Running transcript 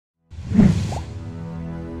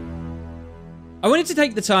I wanted to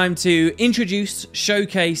take the time to introduce,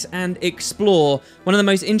 showcase, and explore one of the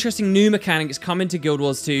most interesting new mechanics coming to Guild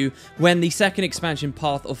Wars 2 when the second expansion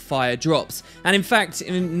Path of Fire drops. And in fact,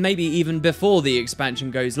 maybe even before the expansion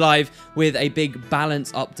goes live, with a big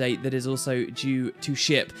balance update that is also due to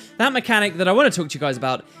ship. That mechanic that I want to talk to you guys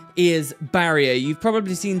about is Barrier. You've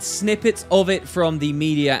probably seen snippets of it from the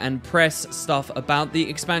media and press stuff about the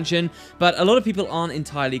expansion, but a lot of people aren't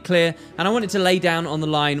entirely clear, and I wanted to lay down on the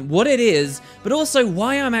line what it is, but also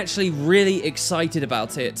why I'm actually really excited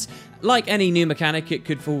about it. Like any new mechanic, it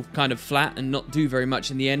could fall kind of flat and not do very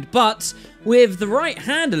much in the end, but with the right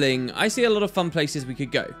handling, I see a lot of fun places we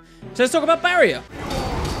could go. So let's talk about Barrier.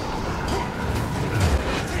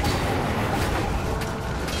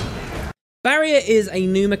 Barrier is a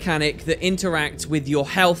new mechanic that interacts with your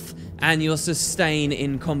health and your sustain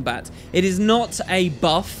in combat. It is not a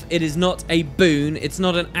buff, it is not a boon, it's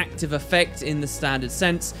not an active effect in the standard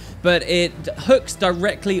sense, but it hooks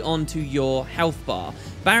directly onto your health bar.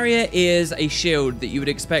 Barrier is a shield that you would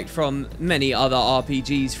expect from many other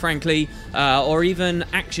RPGs, frankly, or even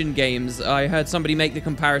action games. I heard somebody make the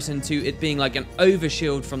comparison to it being like an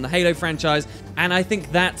overshield from the Halo franchise, and I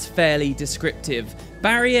think that's fairly descriptive.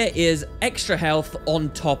 Barrier is extra health on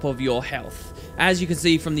top of your health. As you can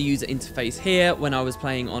see from the user interface here, when I was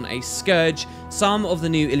playing on a Scourge, some of the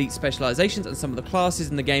new elite specializations and some of the classes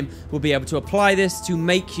in the game will be able to apply this to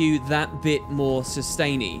make you that bit more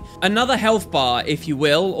sustainy. Another health bar, if you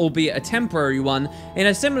will, albeit a temporary one, in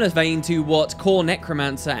a similar vein to what Core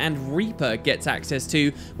Necromancer and Reaper gets access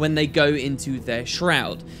to when they go into their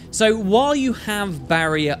Shroud. So while you have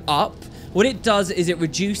Barrier up, what it does is it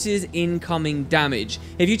reduces incoming damage.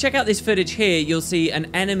 If you check out this footage here, you'll see an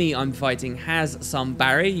enemy I'm fighting has some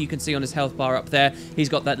Barrier. You can see on his health bar up there, he's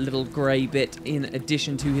got that little grey bit in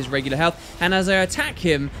addition to his regular health. And as I attack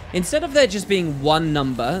him, instead of there just being one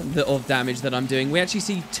number of damage that I'm doing, we actually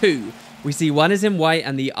see two. We see one is in white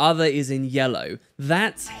and the other is in yellow.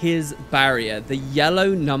 That's his Barrier. The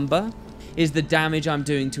yellow number is the damage I'm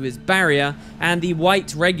doing to his Barrier, and the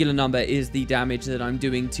white regular number is the damage that I'm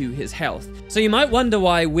doing to his health. So you might wonder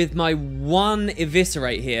why with my one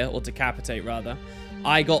eviscerate here, or decapitate rather,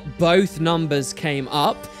 I got both numbers came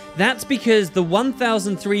up. That's because the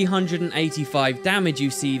 1,385 damage you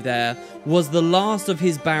see there was the last of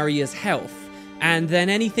his Barrier's health. And then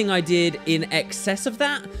anything I did in excess of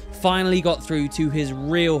that finally got through to his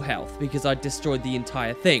real health because I destroyed the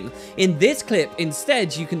entire thing. In this clip,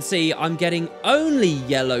 instead, you can see I'm getting only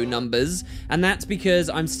yellow numbers, and that's because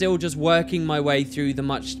I'm still just working my way through the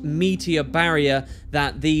much meatier Barrier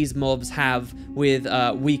that these mobs have with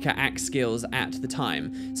weaker axe skills at the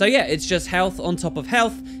time. So yeah, it's just health on top of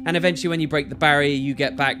health, and eventually when you break the Barrier, you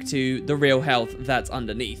get back to the real health that's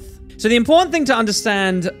underneath. So the important thing to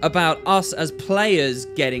understand about us as players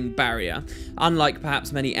getting Barrier, unlike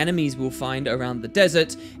perhaps many enemies we'll find around the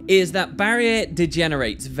desert, is that Barrier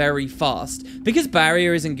degenerates very fast. Because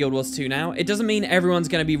Barrier is in Guild Wars 2 now, it doesn't mean everyone's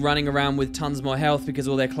going to be running around with tons more health because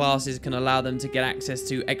all their classes can allow them to get access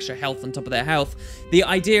to extra health on top of their health. The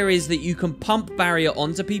idea is that you can pump Barrier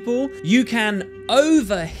onto people, you can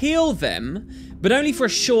over-heal them, but only for a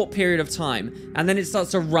short period of time, and then it starts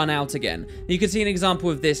to run out again. You can see an example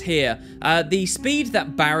of this here. The speed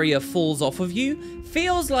that Barrier falls off of you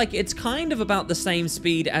feels like it's kind of about the same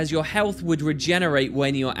speed as your health would regenerate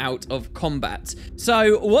when you're out of combat.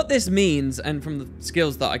 So what this means, and from the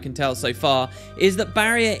skills that I can tell so far, is that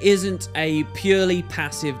Barrier isn't a purely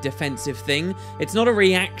passive defensive thing. It's not a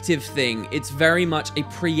reactive thing. It's very much a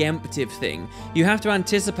preemptive thing. You have to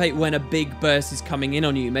anticipate when a big burst is coming in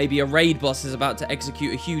on you. Maybe a raid boss is about to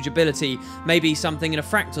execute a huge ability. Maybe something in a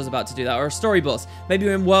fractal is about to do that, or a story boss. Maybe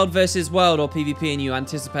you're in world versus world or PvP and you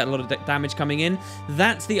anticipate a lot of damage coming in.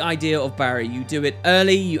 That's the idea of Barrier. You do it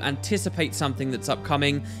early, you anticipate something that's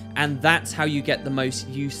upcoming, and that's how you get the most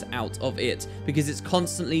use out of it, because it's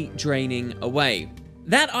constantly draining away.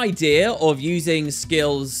 That idea of using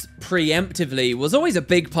skills preemptively was always a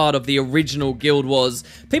big part of the original Guild Wars.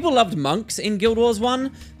 People loved monks in Guild Wars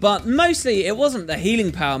 1, but mostly it wasn't the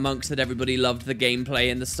healing power monks that everybody loved the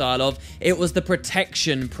gameplay and the style of. It was the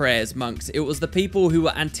protection prayers monks. It was the people who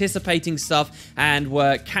were anticipating stuff and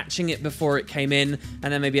were catching it before it came in,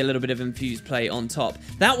 and then maybe a little bit of infused play on top.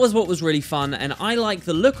 That was what was really fun, and I like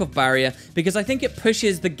the look of Barrier because I think it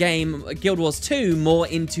pushes the game Guild Wars 2 more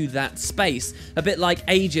into that space. A bit like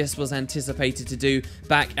like Aegis was anticipated to do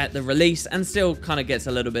back at the release, and still kind of gets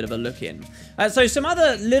a little bit of a look in. So some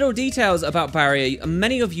other little details about Barrier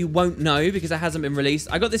many of you won't know because it hasn't been released.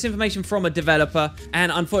 I got this information from a developer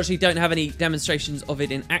and unfortunately don't have any demonstrations of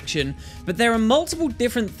it in action, but there are multiple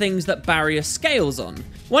different things that Barrier scales on.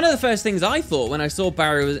 One of the first things I thought when I saw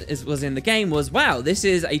Barrier was in the game was, wow, this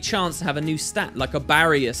is a chance to have a new stat, like a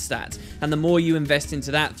Barrier stat, and the more you invest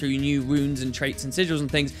into that through new runes and traits and sigils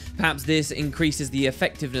and things, perhaps this increases the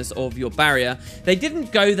effectiveness of your Barrier. They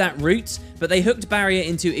didn't go that route, but they hooked Barrier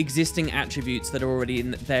into existing attributes that are already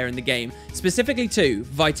there in the game, specifically two,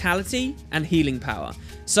 Vitality and Healing Power.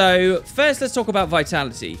 So first let's talk about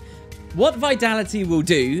Vitality. What Vitality will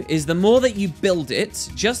do is the more that you build it,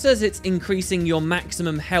 just as it's increasing your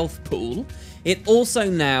maximum health pool, it also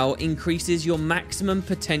now increases your maximum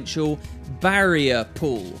potential Barrier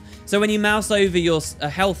pool. So when you mouse over your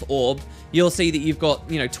health orb, you'll see that you've got,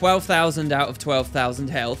 12,000 out of 12,000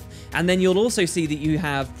 health, and then you'll also see that you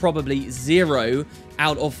have probably 0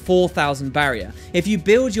 out of 4,000 Barrier. If you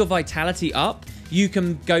build your Vitality up, you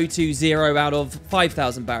can go to 0 out of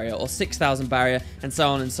 5,000 Barrier or 6,000 Barrier and so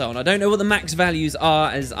on and so on. I don't know what the max values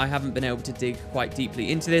are as I haven't been able to dig quite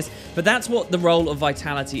deeply into this, but that's what the role of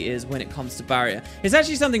Vitality is when it comes to Barrier. It's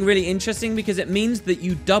actually something really interesting because it means that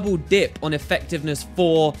you double dip on effectiveness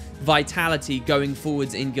for Vitality going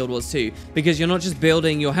forwards in Guild Wars 2, because you're not just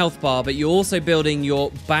building your health bar, but you're also building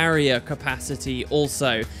your Barrier capacity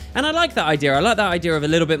also. And I like that idea. I like that idea of a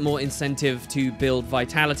little bit more incentive to build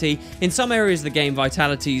Vitality. In some areas of the game,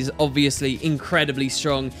 Vitality is obviously incredibly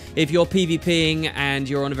strong. If you're PvPing and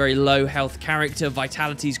you're on a very low health character,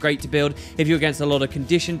 Vitality is great to build. If you're against a lot of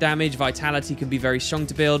condition damage, Vitality can be very strong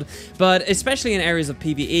to build. But especially in areas of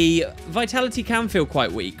PvE, Vitality can feel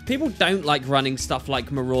quite weak. People don't like running stuff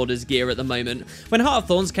like Marauder's gear at the moment. When Heart of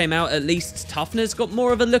Thorns came out, at least Toughness got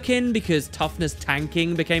more of a look in because Toughness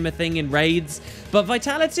tanking became a thing in raids. But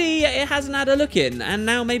Vitality, it hasn't had a look in, and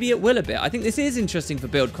now maybe it will a bit. I think this is interesting for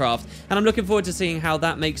Buildcraft, and I'm looking forward to seeing how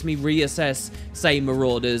that makes me reassess, say,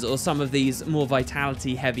 Marauders or some of these more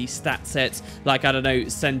Vitality-heavy stat sets, like, I don't know,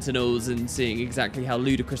 Sentinels, and seeing exactly how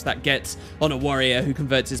ludicrous that gets on a warrior who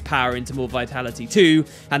converts his power into more Vitality too,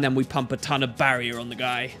 and then we pump a ton of Barrier on the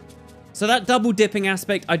guy. So that double dipping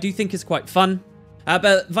aspect I do think is quite fun.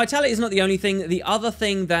 But Vitality is not the only thing. The other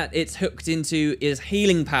thing that it's hooked into is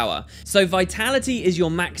Healing Power. So Vitality is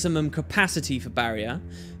your maximum capacity for Barrier,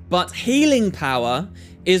 but Healing Power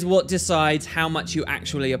is what decides how much you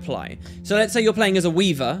actually apply. So let's say you're playing as a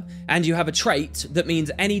Weaver, and you have a trait that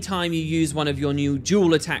means anytime you use one of your new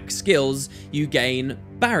dual attack skills, you gain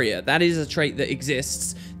Barrier. That is a trait that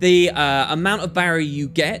exists. The amount of Barrier you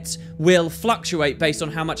get will fluctuate based on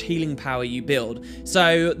how much healing power you build.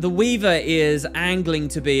 So the Weaver is angling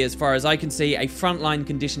to be, as far as I can see, a frontline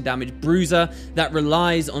condition damage bruiser that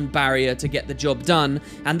relies on Barrier to get the job done,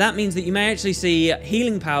 and that means that you may actually see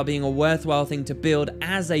healing power being a worthwhile thing to build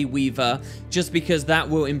as a Weaver, just because that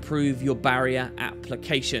will improve your Barrier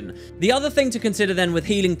application. The other thing to consider then with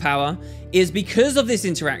healing power is, because of this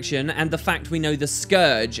interaction and the fact we know the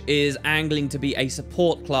Scourge is angling to be a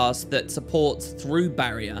support class that supports through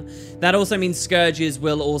Barrier, that also means Scourges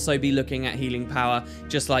will also be looking at healing power,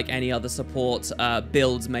 just like any other support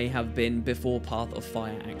builds may have been before Path of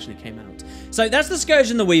Fire actually came out. So that's the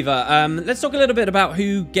Scourge and the Weaver. Let's talk a little bit about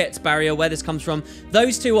who gets Barrier, where this comes from.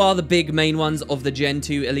 Those two are the big main ones of the Gen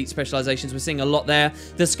 2 elite specializations. We're seeing a lot there.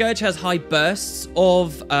 The Scourge has high bursts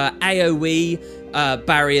of AoE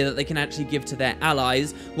Barrier that they can actually give to their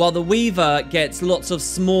allies, while the Weaver gets lots of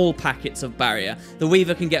small packets of Barrier. The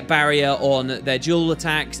Weaver can get Barrier on their dual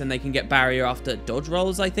attacks, and they can get Barrier after dodge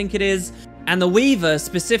rolls, I think it is. And the Weaver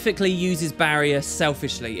specifically uses Barrier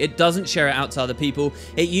selfishly. It doesn't share it out to other people.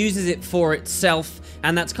 It uses it for itself,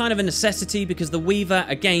 and that's kind of a necessity because the Weaver,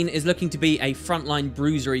 again, is looking to be a frontline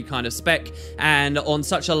bruisery kind of spec, and on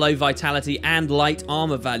such a low vitality and light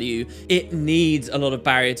armor value, it needs a lot of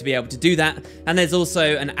Barrier to be able to do that. And there's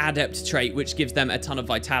also an Adept trait, which gives them a ton of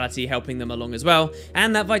vitality, helping them along as well.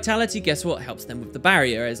 And that vitality, guess what, helps them with the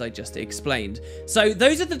Barrier, as I just explained. So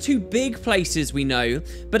those are the two big places we know,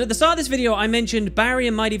 but at the start of this video, I mentioned Barrier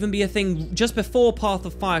might even be a thing just before Path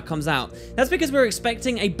of Fire comes out. That's because we're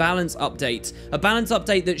expecting a balance update. A balance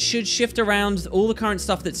update that should shift around all the current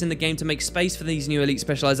stuff that's in the game to make space for these new elite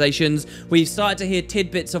specializations. We've started to hear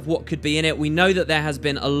tidbits of what could be in it. We know that there has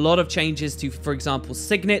been a lot of changes to, for example,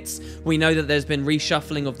 signets. We know that there's been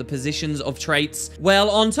reshuffling of the positions of traits. Well,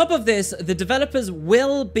 on top of this, the developers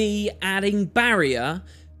will be adding Barrier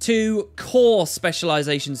to core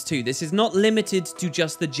specializations too. This is not limited to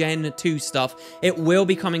just the Gen 2 stuff. It will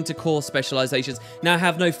be coming to core specializations. Now, I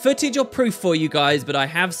have no footage or proof for you guys, but I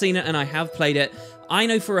have seen it and I have played it. I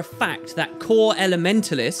know for a fact that core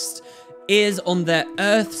Elementalist is on their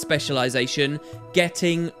Earth specialization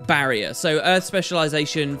getting barrier. So Earth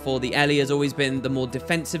specialization for the Ellie has always been the more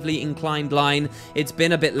defensively inclined line. It's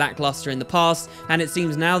been a bit lackluster in the past, and it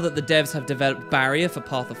seems now that the devs have developed barrier for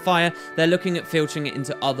Path of Fire, they're looking at filtering it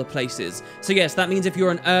into other places. So yes, that means if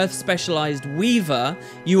you're an Earth specialized Weaver,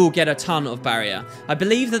 you will get a ton of barrier. I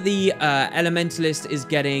believe that the Elementalist is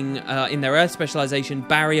getting, in their Earth specialization,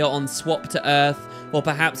 barrier on swap to Earth, or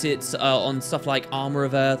perhaps it's on stuff like Armor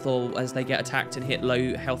of Earth, or as they get attacked and hit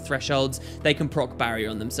low health thresholds, they can proc barrier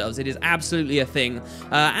on themselves. It is absolutely a thing.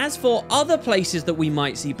 As for other places that we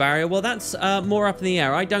might see barrier, well, that's more up in the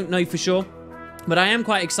air. I don't know for sure. But I am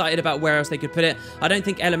quite excited about where else they could put it. I don't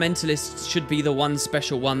think Elementalists should be the one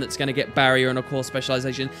special one that's going to get barrier on a core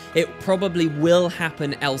specialization. It probably will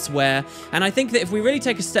happen elsewhere. And I think that if we really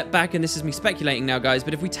take a step back, and this is me speculating now, guys,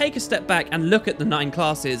 but if we take a step back and look at the 9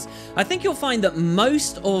 classes, I think you'll find that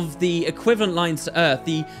most of the equivalent lines to Earth,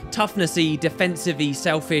 the toughnessy, defensive-y,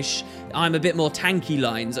 selfish, I'm a bit more tanky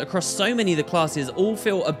lines across so many of the classes all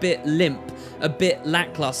feel a bit limp, a bit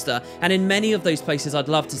lackluster, and in many of those places I'd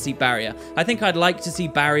love to see barrier. I think I'd like to see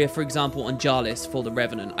barrier, for example, on Jarlis for the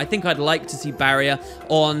Revenant. I think I'd like to see barrier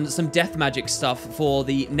on some death magic stuff for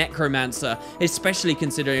the Necromancer, especially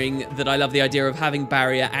considering that I love the idea of having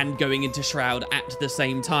barrier and going into Shroud at the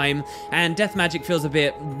same time, and death magic feels a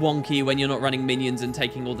bit wonky when you're not running minions and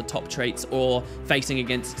taking all the top traits or facing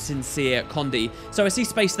against Sincere Condi. So I see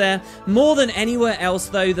space there. More than anywhere else,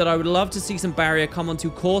 though, that I would love to see some barrier come onto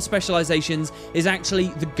core specializations is actually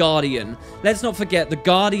the Guardian. Let's not forget, the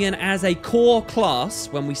Guardian as a core class,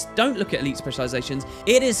 when we don't look at elite specializations,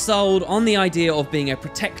 it is sold on the idea of being a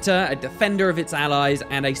protector, a defender of its allies,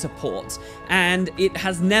 and a support. And it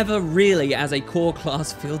has never really, as a core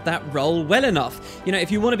class, filled that role well enough. You know,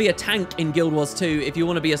 if you want to be a tank in Guild Wars 2, if you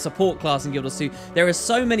want to be a support class in Guild Wars 2, there are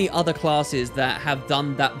so many other classes that have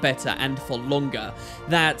done that better and for longer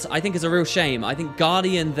that I think is a real shame. I think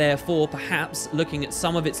Guardian, therefore, perhaps looking at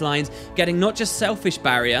some of its lines, getting not just selfish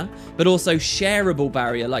barrier, but also shareable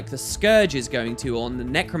barrier, like the Scourge is going to on the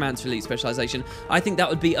Necromancer elite specialization. I think that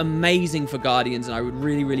would be amazing for Guardians, and I would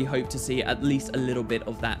really, really hope to see at least a little bit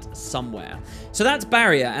of that somewhere. So that's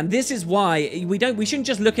barrier, and this is why we shouldn't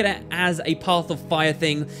just look at it as a Path of Fire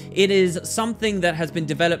thing. It is something that has been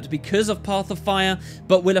developed because of Path of Fire,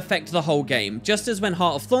 but will affect the whole game. Just as when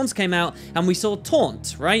Heart of Thorns came out, and we saw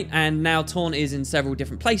Taunt, right? And now Taunt is in several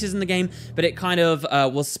different places in the game, but it kind of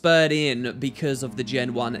was spurred in because of the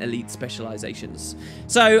Gen 1 elite specializations.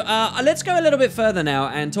 So let's go a little bit further now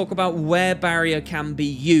and talk about where barrier can be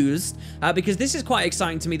used, because this is quite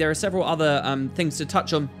exciting to me. There are several other things to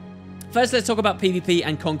touch on. First, let's talk about PvP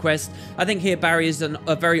and Conquest. I think here barrier is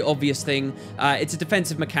a very obvious thing. It's a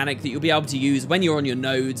defensive mechanic that you'll be able to use when you're on your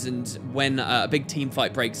nodes and when a big team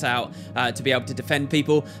fight breaks out to be able to defend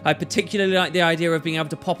people. I particularly like the idea of being able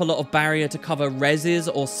to pop a lot of barrier to cover reses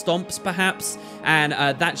or stomps, perhaps, and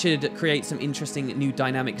that should create some interesting new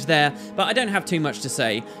dynamics there, but I don't have too much to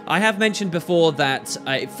say. I have mentioned before that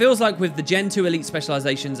it feels like with the Gen 2 elite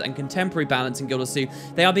specializations and contemporary balance in Guild Wars 2,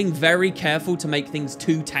 they are being very careful to make things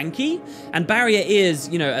too tanky. And barrier is,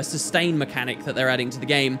 you know, a sustain mechanic that they're adding to the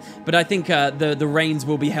game, but I think the reins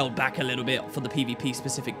will be held back a little bit for the PvP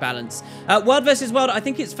specific balance. World versus World, I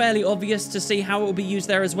think it's fairly obvious to see how it will be used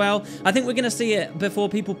there as well. I think we're going to see it before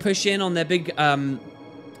people push in on their big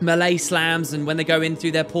melee slams, and when they go in through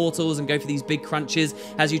their portals and go for these big crunches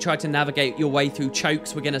as you try to navigate your way through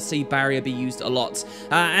chokes. We're going to see barrier be used a lot,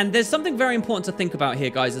 and there's something very important to think about here,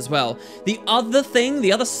 guys, as well. The other thing,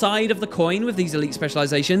 the other side of the coin with these elite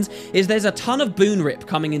specializations is there's a ton of boon rip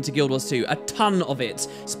coming into Guild Wars 2, a ton of it.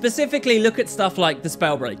 Specifically, look at stuff like the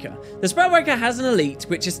Spellbreaker. The Spellbreaker has an elite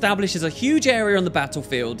which establishes a huge area on the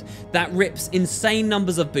battlefield that rips insane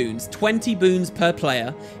numbers of boons, 20 boons per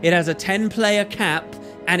player. It has a 10-player cap,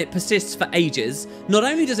 and it persists for ages. Not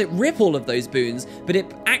only does it rip all of those boons, but it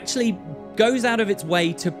actually goes out of its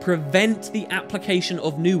way to prevent the application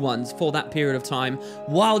of new ones for that period of time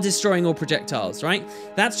while destroying all projectiles, right?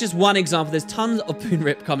 That's just one example. There's tons of boon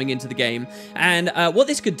rip coming into the game, and what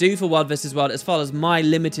this could do for World vs. World, as far as my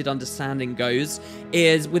limited understanding goes,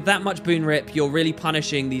 is with that much boon rip, you're really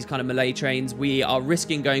punishing these kind of melee trains. We are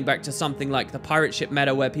risking going back to something like the pirate ship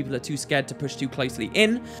meta where people are too scared to push too closely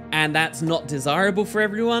in, and that's not desirable for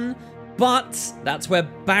everyone. But that's where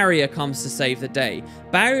barrier comes to save the day.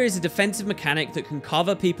 Barrier is a defensive mechanic that can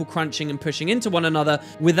cover people crunching and pushing into one another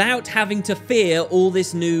without having to fear all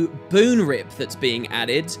this new boon rip that's being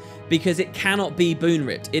added, because it cannot be boon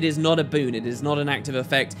ripped. It is not a boon. It is not an active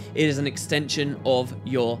effect. It is an extension of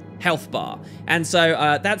your health bar. And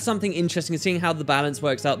so that's something interesting, seeing how the balance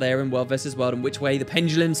works out there in World versus World, and which way the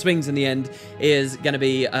pendulum swings in the end is going to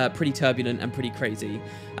be pretty turbulent and pretty crazy.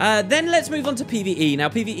 Then let's move on to PvE. Now,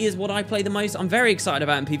 PvE is what I play the most. I'm very excited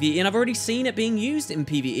about in PvE, and I've already seen it being used in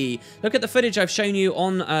PvE. Look at the footage I've shown you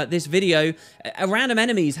on this video. Random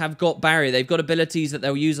enemies have got barrier. They've got abilities that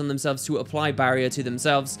they'll use on themselves to apply barrier to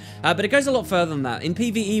themselves, but it goes a lot further than that. In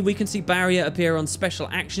PvE, we can see barrier appear on special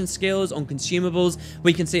action skills, on consumables.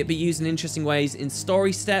 We can see it be used in interesting ways in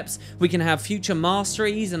story steps. We can have future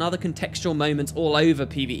masteries and other contextual moments all over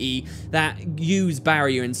PvE that use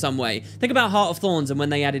barrier in some way. Think about Heart of Thorns and when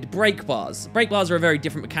they added break bars. Break bars are a very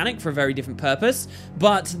different mechanic for a very different purpose,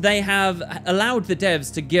 but they have allowed the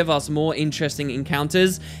devs to give us more interesting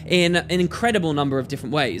encounters in an incredible number of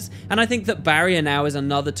different ways. And I think that barrier now is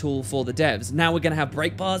another tool for the devs. Now we're going to have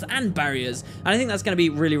break bars and barriers, and I think that's going to be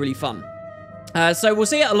really, really fun. So we'll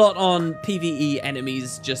see it a lot on PvE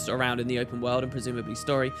enemies just around in the open world and presumably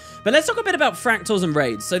story. But let's talk a bit about fractals and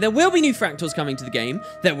raids. So there will be new fractals coming to the game.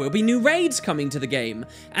 There will be new raids coming to the game.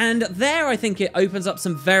 And there I think it opens up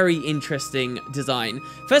some very interesting design.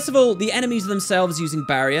 First of all, the enemies themselves using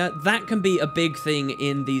barrier. That can be a big thing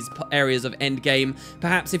in these areas of endgame.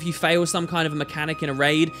 Perhaps if you fail some kind of a mechanic in a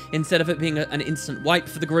raid, instead of it being an instant wipe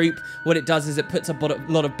for the group, what it does is it puts a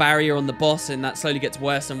lot of barrier on the boss, and that slowly gets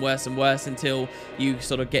worse and worse and worse until you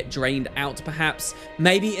sort of get drained out, perhaps.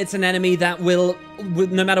 Maybe it's an enemy that will,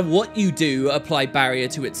 no matter what you do, apply barrier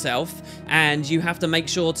to itself, and you have to make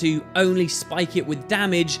sure to only spike it with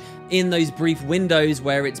damage in those brief windows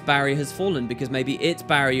where its barrier has fallen, because maybe its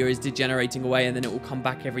barrier is degenerating away and then it will come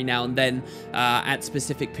back every now and then at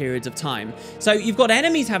specific periods of time. So you've got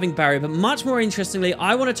enemies having barrier, but much more interestingly,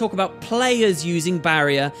 I want to talk about players using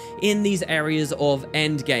barrier in these areas of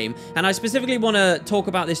endgame. And I specifically want to talk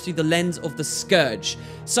about this through the lens of the Scourge.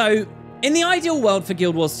 So in the ideal world for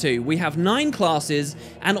Guild Wars 2, we have 9 classes,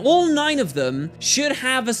 and all 9 of them should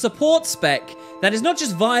have a support spec that is not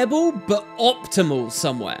just viable, but optimal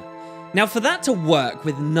somewhere. Now, for that to work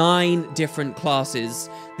with 9 different classes,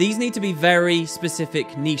 these need to be very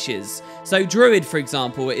specific niches. So Druid, for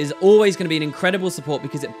example, is always going to be an incredible support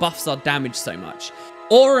because it buffs our damage so much.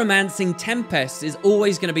 Auramancing Tempest is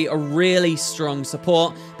always going to be a really strong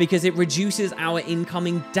support because it reduces our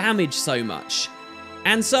incoming damage so much.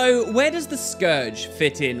 And so, where does the Scourge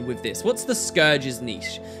fit in with this? What's the Scourge's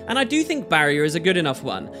niche? And I do think Barrier is a good enough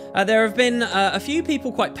one. There have been a few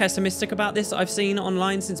people quite pessimistic about this I've seen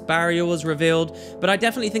online since Barrier was revealed, but I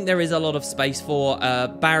definitely think there is a lot of space for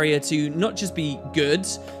Barrier to not just be good,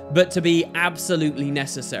 but to be absolutely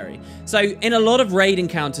necessary. So in a lot of raid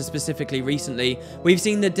encounters specifically recently, we've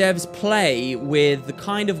seen the devs play with the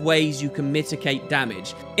kind of ways you can mitigate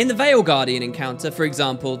damage. In the Veil Guardian encounter, for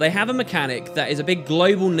example, they have a mechanic that is a big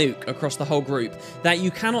global nuke across the whole group that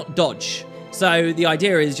you cannot dodge. So the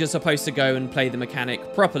idea is you're supposed to go and play the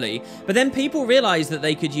mechanic properly, but then people realized that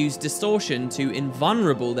they could use distortion to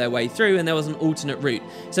invulnerable their way through, and there was an alternate route.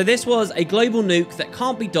 So this was a global nuke that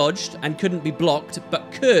can't be dodged and couldn't be blocked,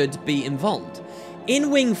 but could be invulned.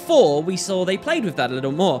 In Wing 4, we saw they played with that a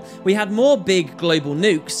little more. We had more big global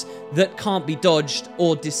nukes that can't be dodged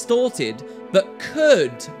or distorted, but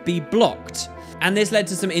could be blocked. And this led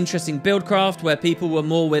to some interesting buildcraft where people were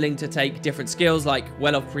more willing to take different skills like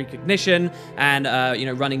Well of Precognition and,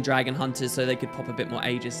 running Dragon Hunters so they could pop a bit more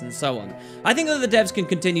Aegis and so on. I think that the devs can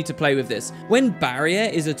continue to play with this. When Barrier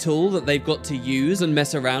is a tool that they've got to use and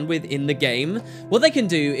mess around with in the game, what they can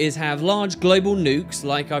do is have large global nukes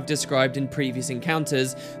like I've described in previous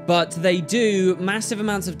encounters, but they do massive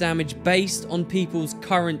amounts of damage based on people's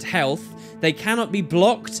current health. They cannot be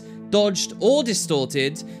blocked, dodged, or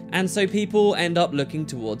distorted, and so people end up looking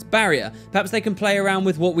towards Barrier. Perhaps they can play around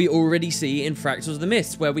with what we already see in Fractals of the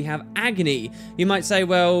Mist, where we have Agony. You might say,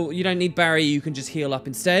 well, you don't need Barrier, you can just heal up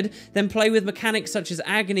instead. Then play with mechanics such as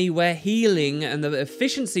Agony, where healing and the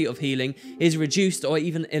efficiency of healing is reduced or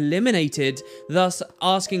even eliminated, thus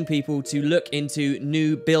asking people to look into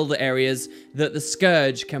new build areas that the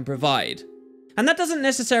Scourge can provide. And that doesn't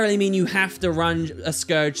necessarily mean you have to run a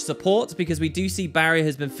Scourge support, because we do see Barrier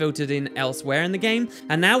has been filtered in elsewhere in the game,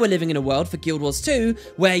 and now we're living in a world for Guild Wars 2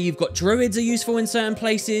 where you've got Druids are useful in certain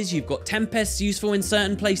places, you've got Tempests useful in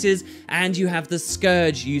certain places, and you have the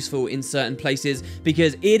Scourge useful in certain places,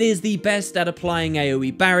 because it is the best at applying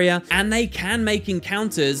AoE Barrier, and they can make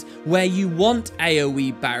encounters where you want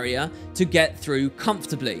AoE Barrier to get through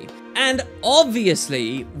comfortably. And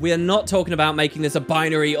obviously, we're not talking about making this a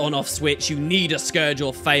binary on-off switch. You need a Scourge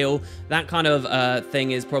or fail. That kind of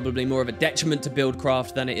thing is probably more of a detriment to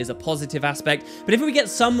Buildcraft than it is a positive aspect. But if we get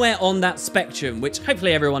somewhere on that spectrum, which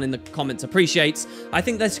hopefully everyone in the comments appreciates, I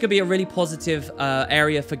think this could be a really positive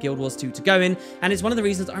area for Guild Wars 2 to go in. And it's one of the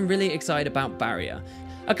reasons I'm really excited about Barrier.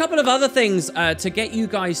 A couple of other things to get you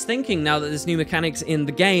guys thinking now that there's new mechanics in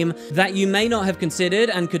the game that you may not have considered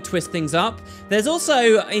and could twist things up. There's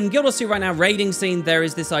also, in Guild Wars 2 right now, raiding scene, there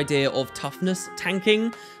is this idea of toughness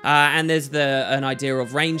tanking, and there's an idea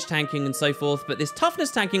of range tanking and so forth, but this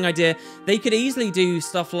toughness tanking idea, they could easily do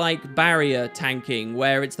stuff like barrier tanking,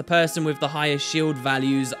 where it's the person with the highest shield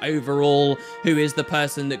values overall who is the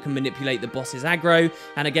person that can manipulate the boss's aggro,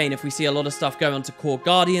 and again, if we see a lot of stuff go on to Core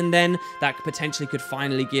Guardian then, that potentially could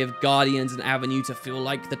finally give Guardians an avenue to feel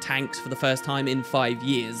like the tanks for the first time in 5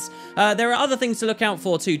 years. There are other things to look out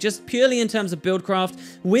for too, just purely in terms of Buildcraft.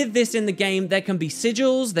 With this in the game, there can be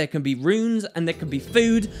sigils, there can be runes, and there can be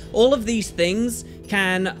food. All of these things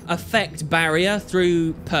can affect barrier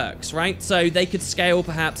through perks, right? So they could scale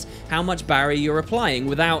perhaps how much barrier you're applying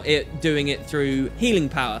without it doing it through healing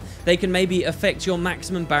power. They can maybe affect your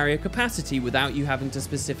maximum barrier capacity without you having to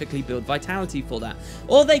specifically build vitality for that.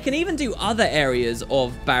 Or they can even do other areas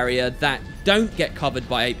of barrier that don't get covered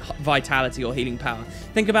by vitality or healing power.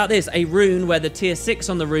 Think about this, a rune where the tier 6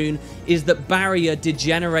 on the rune is that barrier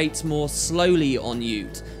degenerates more slowly on you.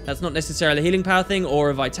 That's not necessarily a healing power thing or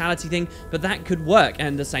a vitality thing, but that could work,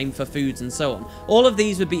 and the same for foods and so on. All of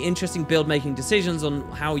these would be interesting build-making decisions on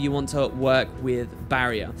how you want to work with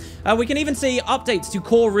barrier. We can even see updates to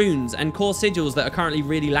core runes and core sigils that are currently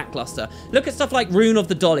really lackluster. Look at stuff like Rune of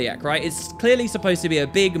the Doliac, right? It's clearly supposed to be a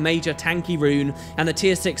big, major, tanky rune, and the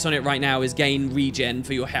tier 6 on it right now is gain regen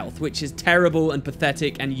for your health, which is terrible and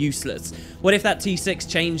pathetic and useless. What if that T6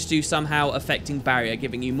 changed to somehow affecting barrier,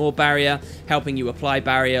 giving you more barrier, helping you apply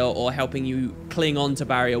barrier, or helping you cling on to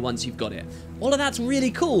barrier once you've got it? All of that's really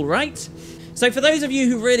cool, right? So for those of you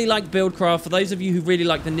who really like Buildcraft, for those of you who really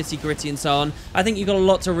like the nitty-gritty and so on, I think you've got a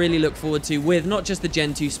lot to really look forward to with not just the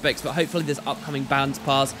Gen 2 specs, but hopefully this upcoming balance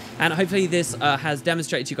pass, and hopefully this has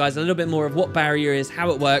demonstrated to you guys a little bit more of what barrier is,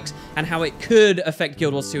 how it works, and how it could affect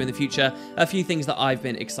Guild Wars 2 in the future. A few things that I've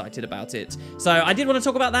been excited about it. So I did want to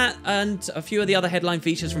talk about that, and a few of the other headline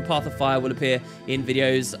features from Path of Fire will appear in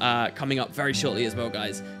videos coming up very shortly as well,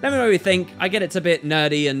 guys. Let me know what you think. I get it's a bit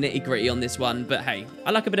nerdy and nitty-gritty on this one, but hey,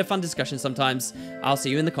 I like a bit of fun discussion sometimes. I'll see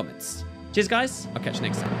you in the comments. Cheers, guys. I'll catch you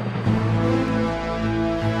next time.